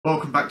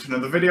Welcome back to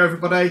another video,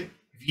 everybody.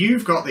 If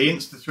you've got the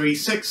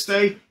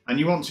Insta360 and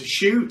you want to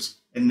shoot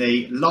in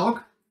the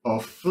log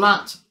or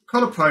flat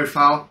color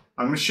profile,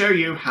 I'm going to show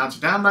you how to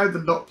download the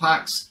LUT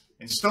packs,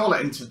 install it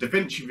into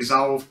DaVinci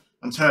Resolve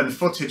and turn the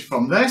footage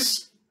from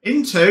this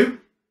into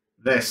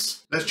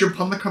this. Let's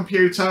jump on the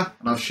computer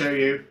and I'll show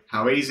you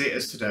how easy it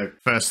is to do.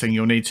 First thing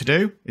you'll need to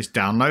do is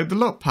download the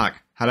LUT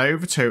pack. Head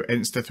over to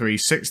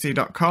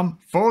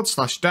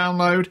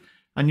insta360.com/download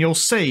and you'll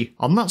see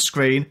on that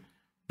screen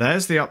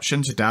there's the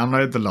option to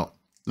download the LUT.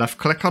 Left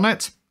click on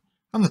it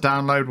and the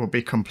download will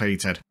be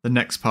completed. The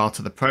next part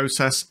of the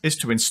process is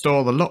to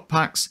install the LUT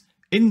packs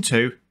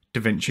into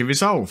DaVinci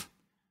Resolve.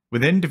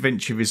 Within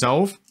DaVinci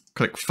Resolve,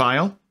 click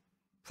File,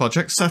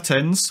 Project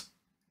Settings,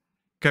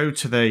 go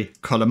to the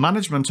Color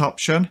Management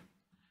option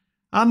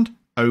and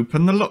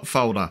open the LUT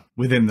folder.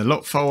 Within the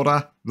LUT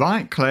folder,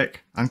 right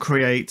click and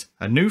create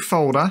a new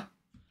folder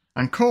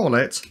and call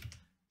it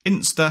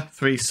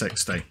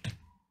Insta360.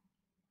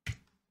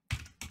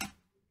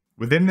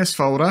 Within this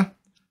folder,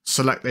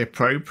 select the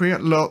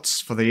appropriate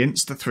LUTs for the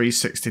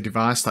Insta360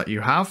 device that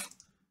you have,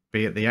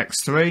 be it the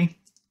X3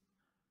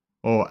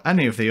 or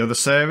any of the other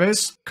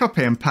series.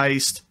 Copy and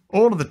paste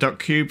all of the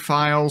 .cube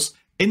files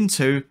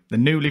into the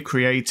newly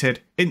created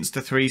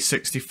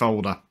Insta360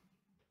 folder.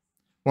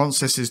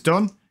 Once this is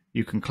done,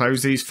 you can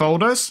close these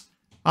folders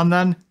and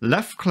then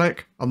left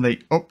click on the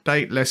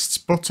Update Lists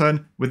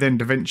button within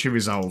DaVinci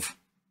Resolve.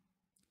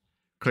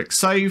 Click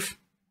Save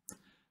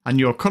and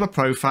your color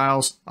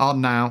profiles are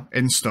now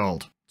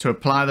installed. To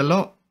apply the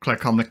LUT,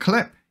 click on the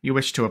clip you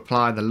wish to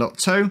apply the LUT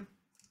to,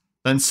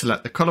 then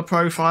select the color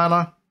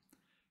profiler.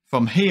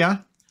 From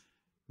here,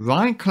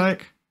 right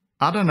click,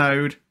 add a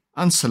node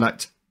and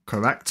select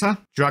corrector.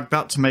 Drag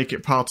that to make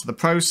it part of the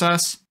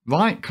process.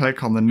 Right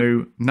click on the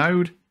new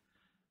node,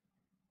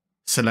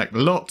 select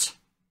LUT,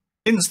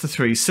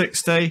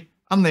 Insta360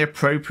 and the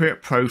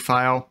appropriate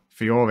profile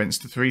for your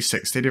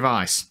Insta360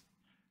 device.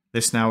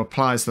 This now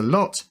applies the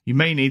LUT. You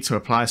may need to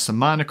apply some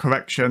minor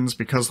corrections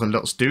because the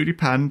LUTs do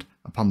depend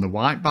upon the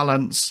white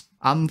balance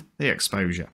and the exposure.